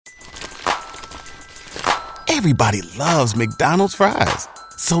Everybody loves McDonald's fries.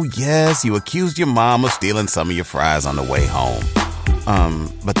 So yes, you accused your mom of stealing some of your fries on the way home.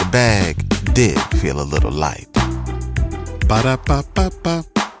 But the bag did feel a little light. Ba-da-ba-ba-ba.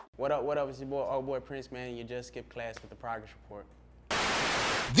 What up, it's your boy, OhBoyPrince, man. You just skipped class with the progress report.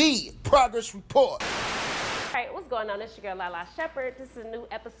 The progress report. All right, what's going on? It's your girl, Lala Shepherd. This is a new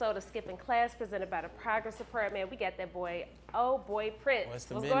episode of Skipping Class presented by the Progress Report. Man, we got that boy, OhBoyPrince. What's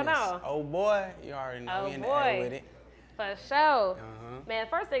going on? on? Oh boy, you already know we in the A with it. For sure. Man,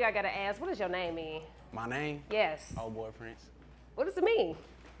 first thing I gotta ask, what does your name mean? My name? Yes. OhBoyPrince. What does it mean?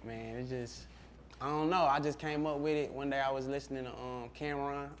 Man, it's just, I don't know. I just came up with it. One day I was listening to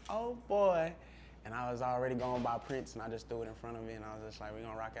Cameron, oh boy, and I was already going by Prince, and I just threw it in front of me, and I was just like, we're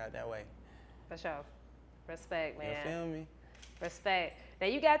gonna rock out that way. For sure. Respect, man. You feel me? Respect. Now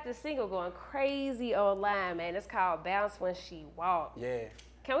you got this single going crazy online, man. It's called Bounce When She Walk. Yeah.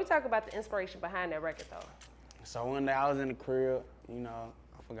 Can we talk about the inspiration behind that record though? So one day I was in the crib, you know,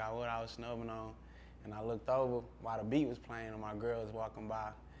 I forgot what I was snubbing on, and I looked over while the beat was playing and my girl was walking by,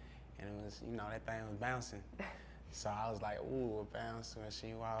 and it was, you know, that thing was bouncing. So I was like, ooh, bounce when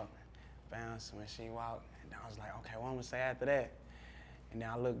she walk, bounce when she walk. And I was like, okay, what I'm gonna say after that? And then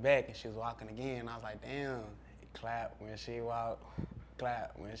I looked back and she was walking again, and I was like, damn, clap when she walk,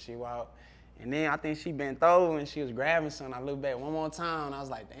 clap when she walk. And then I think she bent over and she was grabbing something. I looked back one more time and I was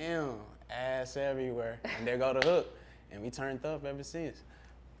like, damn, ass everywhere. And there go the hook. And we turned up ever since.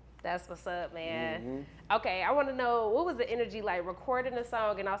 That's what's up, man. Okay, I want to know, what was the energy like recording the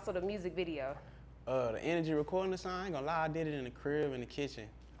song and also the music video? The energy recording the song, I ain't gonna lie, I did it in the crib, in the kitchen.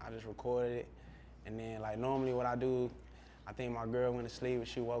 I just recorded it. And then like normally what I do, I think my girl went to sleep and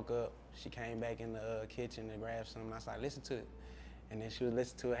she woke up. She came back in the kitchen to grab something. I was like, listen to it. And then she was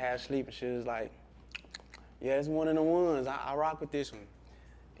listening to it half asleep and she was like, yeah, it's one of the ones. I rock with this one.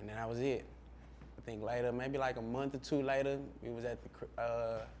 And then that was it. I think later, maybe like a month or two later, we was at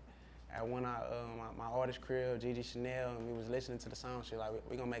the at one of my artist crib, Gigi Chanel, and we was listening to the song. She was like,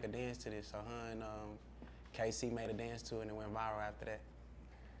 we gonna make a dance to this. So her and KC made a dance to it and it went viral after that.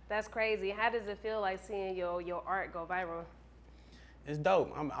 That's crazy. How does it feel like seeing your art go viral? It's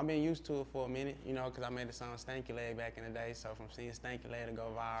dope. I've been used to it for a minute, you know, because I made the song Stanky Leg back in the day. So from seeing Stanky Leg to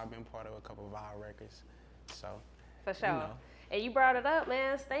go viral, I've been part of a couple of viral records. So, for sure. You know. And you brought it up,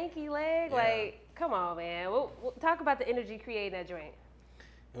 man. Stanky Leg. Yeah. Like, come on, man. We'll talk about the energy creating that joint.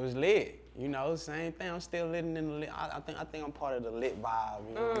 It was lit. You know, same thing. I'm still living in the lit. I think I'm part of the lit vibe.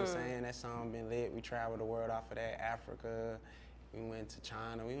 You know what I'm saying? That song been lit. We traveled the world off of that. Africa. We went to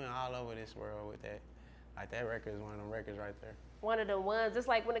China. We went all over this world with that. Like, that record is one of them records right there. One of the ones. It's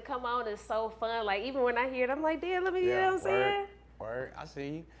like when it come on, it's so fun. Like, even when I hear it, I'm like, damn, let me, you know what I'm saying? Word, I see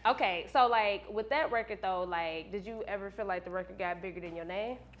you. Okay, so like with that record though, like, did you ever feel like the record got bigger than your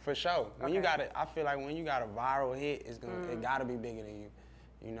name? For sure. When you got it, I feel like when you got a viral hit, it gotta be bigger than you.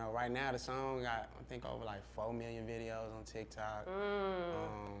 You know, right now the song got, I think, over like 4 million videos on TikTok.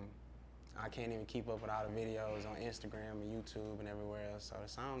 I can't even keep up with all the videos on Instagram and YouTube and everywhere else. So the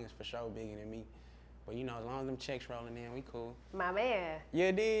song is for sure bigger than me. But you know, as long as them checks rolling in, we cool. My man.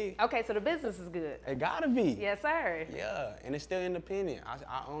 Yeah, dig. Okay, so the business is good. It gotta be. Yes, sir. Yeah, and it's still independent.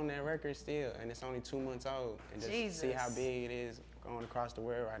 I own that record still, and it's only 2 months old. And just Jesus. see how big it is going across the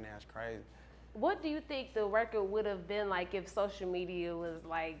world right now, it's crazy. What do you think the record would have been like if social media was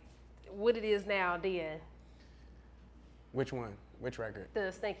like what it is now then? Which one? Which record?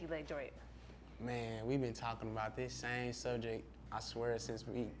 The Stanky Leg joint. Man, we've been talking about this same subject, I swear, since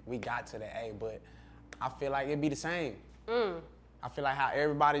we got to the A, but I feel like it'd be the same. I feel like how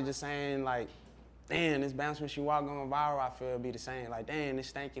everybody just saying like, damn, this Bounce When She Walk going viral, I feel it'd be the same. Like, damn,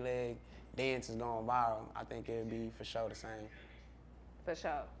 this Stanky Leg dance is going viral. I think it'd be for sure the same. For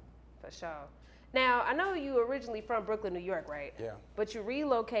sure, for sure. Now, I know you originally from Brooklyn, New York, right? Yeah. But you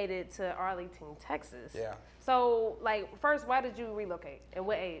relocated to Arlington, Texas. Yeah. So, like, first, why did you relocate? And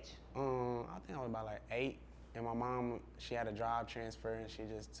what age? I think I was about like 8, and my mom, she had a job transfer, and she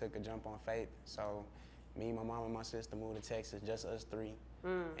just took a jump on faith. So, me, my mom, and my sister moved to Texas, just us 3,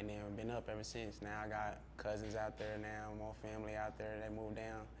 and then we've been up ever since. Now I got cousins out there now, more family out there. They moved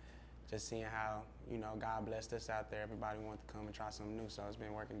down. Just seeing how, you know, God blessed us out there. Everybody wanted to come and try something new, so it's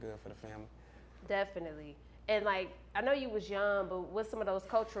been working good for the family. Definitely. And like, I know you was young, but what's some of those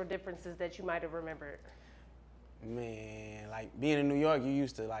cultural differences that you might have remembered? Man, like being in New York, you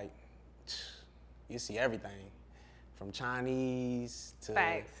used to like, you see everything, from Chinese to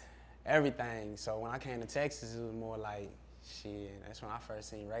Facts. Everything. So when I came to Texas, it was more like, shit, that's when I first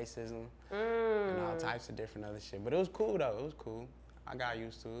seen racism and all types of different other shit. But it was cool though, it was cool. I got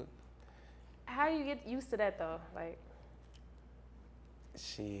used to it. How you get used to that though? Like,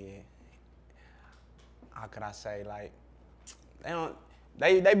 Shit. how could I say, like,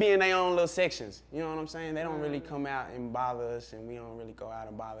 they be in their own little sections, you know what I'm saying? They don't really come out and bother us, and we don't really go out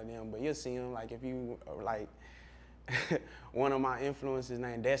and bother them, but you'll see them, like, if you, like, one of my influences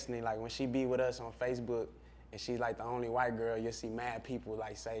named Destiny, like, when she be with us on Facebook, and she's, like, the only white girl, you'll see mad people,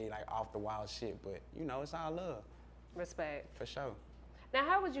 like, say, like, off the wild shit, but, you know, it's all love. Respect. For sure. Now,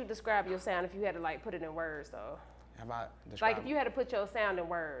 how would you describe your sound if you had to, like, put it in words, though? Have I described Like, if you had to put your sound in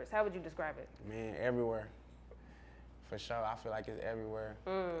words, how would you describe it? Man, everywhere. For sure, I feel like it's everywhere.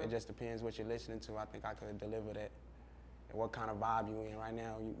 It just depends what you're listening to. I think I could deliver that. And what kind of vibe you in right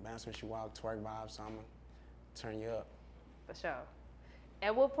now. You bounce when you walk, twerk vibe, so I'm gonna turn you up. For sure.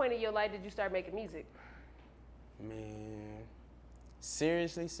 At what point in your life did you start making music? Man,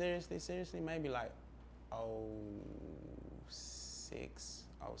 seriously, maybe like 06,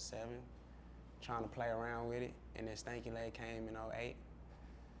 07. Trying to play around with it. And then Stanky Leg came in 08.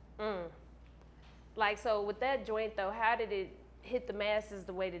 Like, so with that joint, though, how did it hit the masses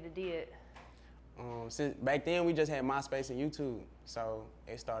the way that it did? Since back then, we just had MySpace and YouTube. So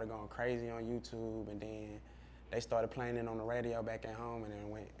it started going crazy on YouTube, and then they started playing it on the radio back at home, and then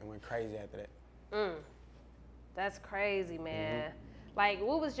went crazy after that. That's crazy, man. Like,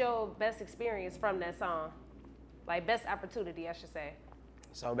 what was your best experience from that song? Like, best opportunity, I should say.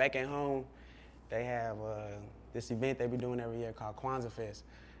 So back at home, they have this event they be doing every year called Kwanzaa Fest.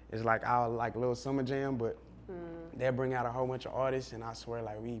 It's like our like little summer jam, but they'll bring out a whole bunch of artists, and I swear,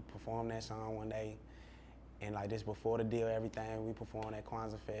 like, we performed that song one day, and like this before the deal, everything, we performed at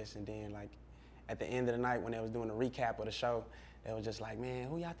Kwanzaa Fest, and then like at the end of the night when they was doing the recap of the show, they was just like, man,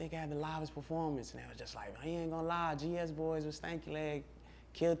 who y'all think had the livest performance? And they was just like, I ain't gonna lie, GS Boys with Stanky Leg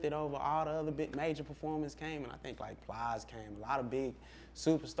killed it over all the other big major performers came, and I think like Plies came, a lot of big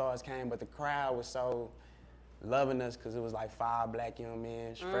superstars came, but the crowd was so loving us because it was like 5 black young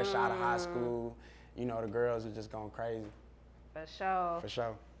men fresh out of high school. You know, the girls were just going crazy. For sure. For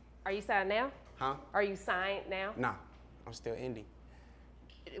sure. Are you signed now? Huh? Are you signed now? Nah, I'm still indie.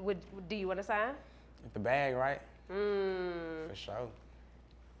 Do you want to sign? With the bag, right? For sure.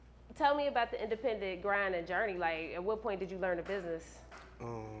 Tell me about the independent grind and journey. Like, at what point did you learn the business?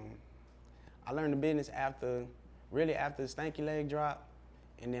 I learned the business after Stanky Leg drop,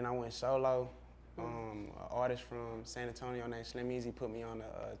 and then I went solo. An artist from San Antonio named Slim Easy put me on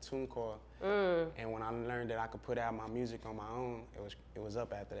a TuneCore, and when I learned that I could put out my music on my own, it was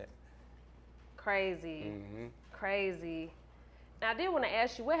up after that. Crazy, crazy. Now I did want to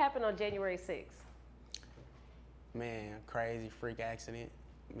ask you, what happened on January 6th? Man, crazy freak accident.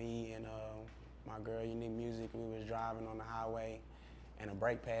 Me and my girl, Unique Music, we was driving on the highway, and a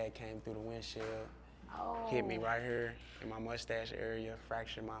brake pad came through the windshield, hit me right here in my mustache area,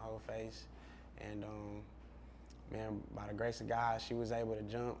 fractured my whole face. And man, by the grace of God, she was able to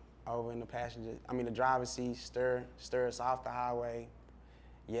jump over in the driver's seat, stir us off the highway,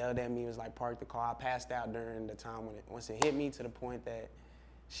 yelled at me, was like, park the car. I passed out during the time once it hit me, to the point that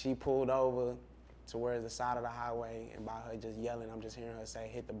she pulled over to where's the side of the highway, and by her just yelling, I'm just hearing her say,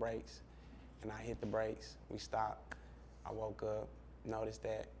 hit the brakes. And I hit the brakes, we stopped. I woke up, noticed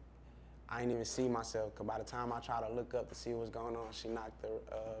that I didn't even see myself, because by the time I tried to look up to see what was going on, she knocked the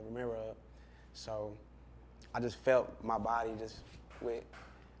mirror up. So I just felt my body just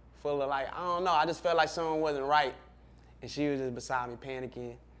full of, like, I don't know, I just felt like something wasn't right. And she was just beside me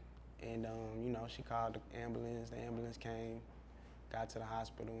panicking. And, you know, she called the ambulance came, got to the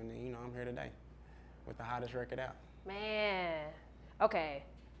hospital, and then, you know, I'm here today with the hottest record out. Man, okay.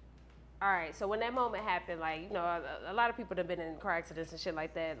 All right, so when that moment happened, like, you know, a lot of people have been in car accidents and shit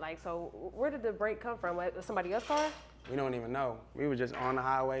like that. Like, so where did the brake come from? Was somebody else's car? We don't even know. We were just on the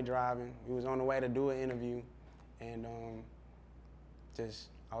highway driving. We was on the way to do an interview, and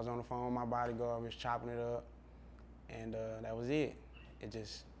I was on the phone with my bodyguard, we was chopping it up, and that was it. It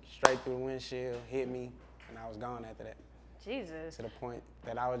just straight through the windshield, hit me, and I was gone after that. Jesus. To the point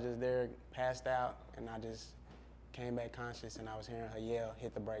that I was just there, passed out, and I just came back conscious, and I was hearing her yell,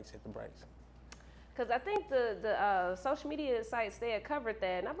 hit the brakes, hit the brakes. Because I think the social media sites, they had covered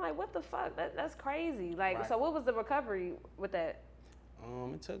that, and I'm like, what the fuck? That's crazy. Like, Right. So what was the recovery with that?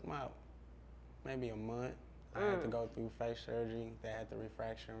 It took maybe a month. I had to go through face surgery. They had to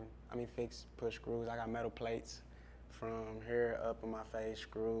push screws. I got metal plates from here up in my face,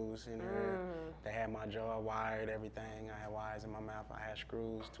 screws in here. They had my jaw wired, everything. I had wires in my mouth. I had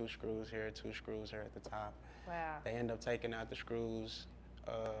screws, 2 screws here, 2 screws here at the top. Wow. They ended up taking out the screws.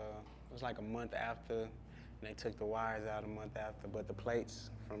 It was like a month after, and they took the wires out a month after. But the plates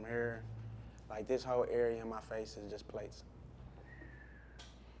from here, like this whole area in my face is just plates.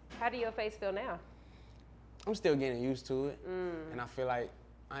 How do your face feel now? I'm still getting used to it, and I feel like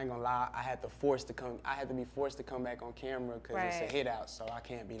I ain't gonna lie, I had to be forced to come back on camera because it's a hit out, so I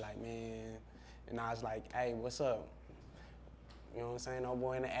can't be like, man. And I was like, hey, what's up? You know what I'm saying? Oh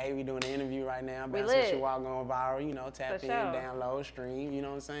boy in the A, we doing an interview right now. Bouncing She Walk going viral, you know, tap in, download, stream, you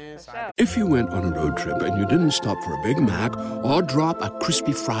know what I'm saying? If you went on a road trip and you didn't stop for a Big Mac or drop a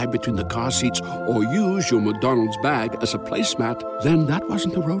crispy fry between the car seats or use your McDonald's bag as a placemat, then that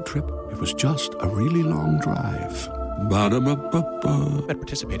wasn't a road trip. It was just a really long drive. Ba-da-ba-ba-ba. At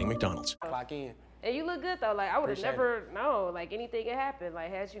participating McDonald's. Clock in. And you look good though. Like I would have never known like anything had happened. Like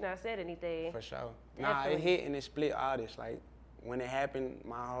had you not said anything. For sure. Nah, it hit and it split artists. Like when it happened,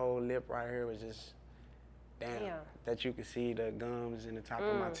 my whole lip right here was just damn. That you could see the gums in the top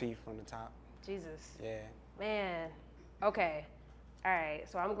of my teeth from the top. Jesus. Yeah. Man. Okay. All right.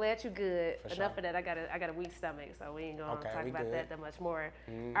 So I'm glad you good. For Enough sure. of that. I got a weak stomach, so we ain't gonna talk about good. that much more.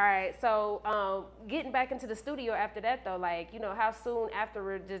 All right. So getting back into the studio after that though, like you know, how soon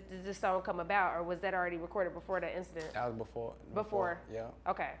afterward did this song come about, or was that already recorded before that incident? That was before. Before. Yeah.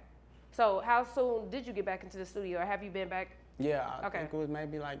 Okay. So how soon did you get back into the studio, or have you been back? Yeah, I think it was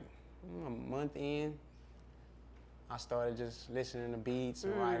maybe like a month in. I started just listening to beats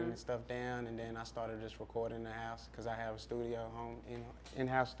and writing and stuff down, and then I started just recording in the house because I have a studio,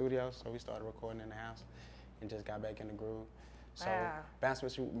 in-house studio, so we started recording in the house and just got back in the groove. So Bounce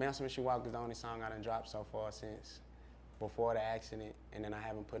When She Walk is the only song I done dropped so far since before the accident, and then I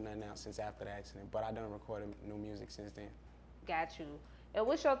haven't put nothing out since after the accident, but I done recorded new music since then. Got you. And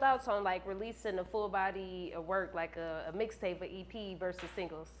what's your thoughts on like releasing a full body of work, like a mixtape, or EP versus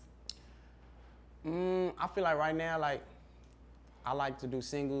singles? I feel like right now, like I like to do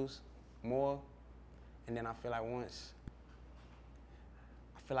singles more, and then I feel like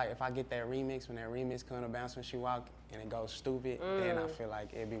if I get that remix, when that remix comes to Bounce When She Walk and it goes stupid, then I feel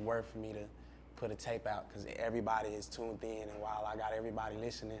like it'd be worth for me to put a tape out because everybody is tuned in, and while I got everybody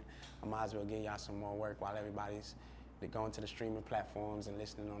listening, I might as well give y'all some more work while everybody's going to the streaming platforms and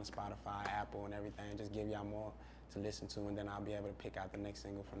listening on the Spotify, Apple, and everything. Just give y'all more to listen to, and then I'll be able to pick out the next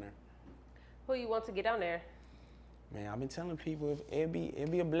single from there. Who you want to get on there? Man, I've been telling people it'd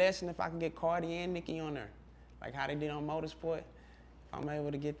be a blessing if I could get Cardi and Nicki on there, like how they did on Motorsport. If I'm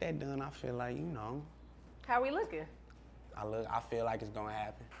able to get that done, I feel like, you know. How we looking? I feel like it's gonna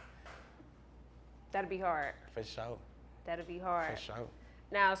happen. That'd be hard. For sure. That'd be hard. For sure.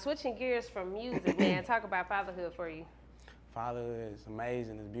 Now, switching gears from music, man, talk about fatherhood for you. Fatherhood is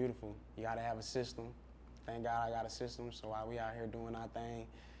amazing. It's beautiful. You gotta have a system. Thank God I got a system, so while we out here doing our thing,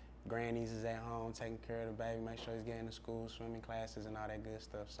 grannies is at home taking care of the baby, make sure he's getting to school, swimming classes, and all that good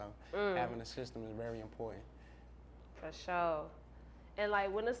stuff. So having a system is very important. For sure. And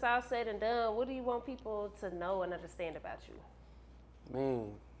like when it's all said and done, what do you want people to know and understand about you? Man,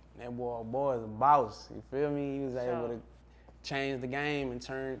 that boy is a boss. You feel me? He was able to change the game and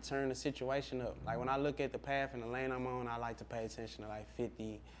turn the situation up. Like when I look at the path and the lane I'm on, I like to pay attention to like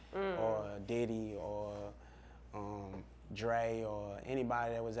 50 or Diddy or Dre or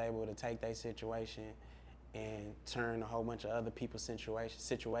anybody that was able to take their situation and turn a whole bunch of other people's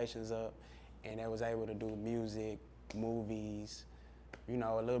situations up, and they was able to do music, movies, you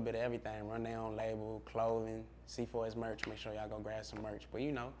know, a little bit of everything, run their own label, clothing, C4S merch, make sure y'all go grab some merch, but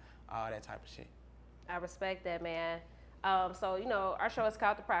you know, all that type of shit. I respect that, man. So, you know, our show is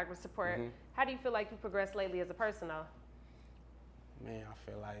called The Progress Report. How do you feel like you progressed lately as a person, though? Man,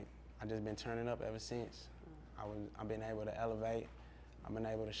 I feel like I just been turning up ever since. I've been able to elevate. I've been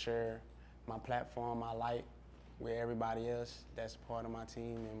able to share my platform, my light with everybody else that's part of my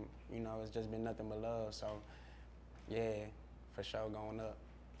team, and you know, it's just been nothing but love. So, yeah, for sure, going up.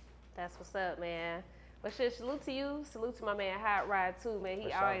 That's what's up, man. But shit, salute to you. Salute to my man Hot Rod too, man.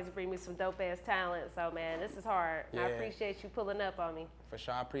 He always bring me some dope ass talent. So man, this is hard. Yeah. I appreciate you pulling up on me. For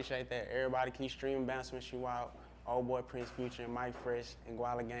sure, I appreciate that. Everybody keep streaming Bounce When She Walk. OhBoyPrince featuring Mike Fresh and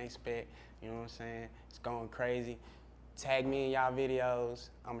Guala Gang Spec. You know what I'm saying? It's going crazy. Tag me in y'all videos.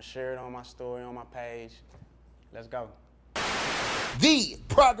 I'ma share it on my story, on my page. Let's go. The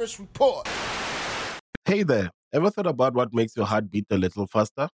Progress Report. Hey there. Ever thought about what makes your heart beat a little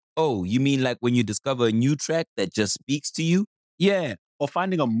faster? Oh, you mean like when you discover a new track that just speaks to you? Yeah, or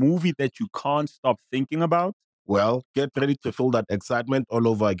finding a movie that you can't stop thinking about? Well, get ready to feel that excitement all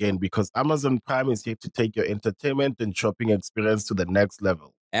over again because Amazon Prime is here to take your entertainment and shopping experience to the next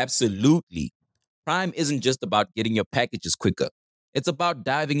level. Absolutely. Prime isn't just about getting your packages quicker. It's about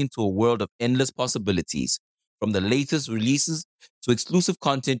diving into a world of endless possibilities, from the latest releases to exclusive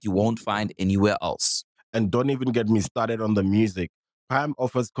content you won't find anywhere else. And don't even get me started on the music. Prime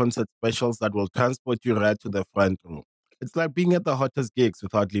offers concert specials that will transport you right to the front row. It's like being at the hottest gigs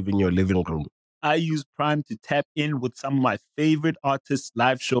without leaving your living room. I use Prime to tap in with some of my favorite artists'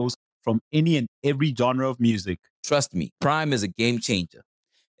 live shows from any and every genre of music. Trust me, Prime is a game changer.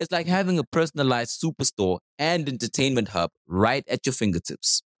 It's like having a personalized superstore and entertainment hub right at your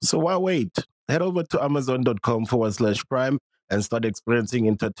fingertips. So why wait? Head over to amazon.com/Prime and start experiencing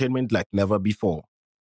entertainment like never before.